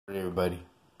Hey everybody,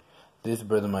 this is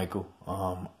Brother Michael.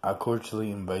 I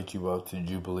cordially invite you out to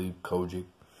Jubilee COGIC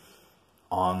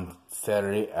on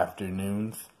Saturday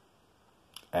afternoons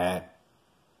at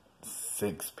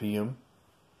 6 p.m.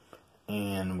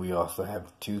 And we also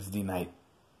have Tuesday night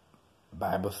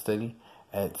Bible study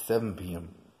at 7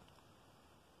 p.m.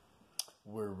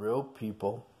 We're real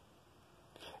people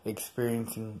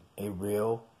experiencing a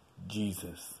real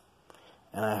Jesus.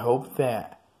 And I hope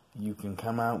that you can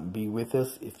come out and be with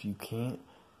us. If you can't,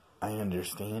 I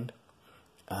understand.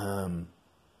 And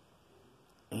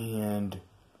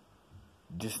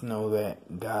just know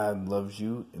that God loves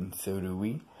you, and so do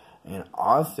we. And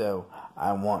also,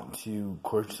 I want to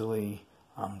cordially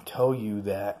tell you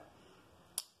that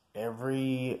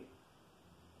every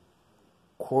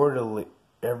quarter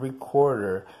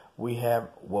we have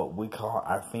what we call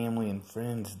our Family and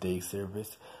Friends Day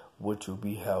service, which will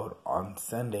be held on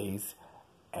Sundays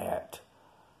at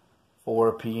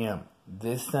 4 p.m.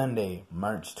 This Sunday,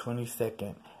 March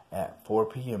 22nd at 4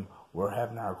 p.m. we're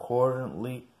having our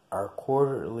quarterly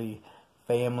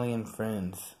Family and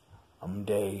Friends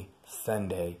Day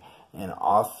Sunday. And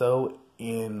also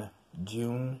in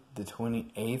June the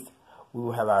 28th, we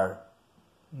will have our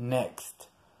next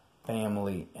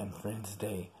Family and Friends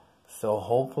Day. So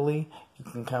hopefully you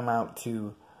can come out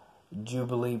to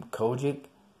Jubilee COGIC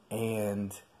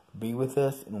and be with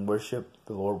us and worship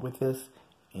the Lord with us,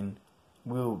 and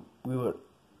we will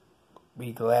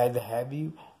be glad to have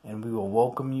you, and we will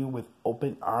welcome you with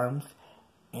open arms.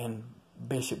 And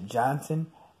Bishop Johnson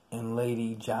and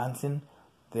Lady Johnson,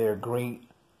 they're great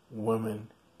women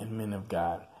and men of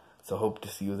God. So hope to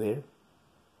see you there.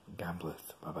 God bless.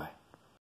 Bye-bye.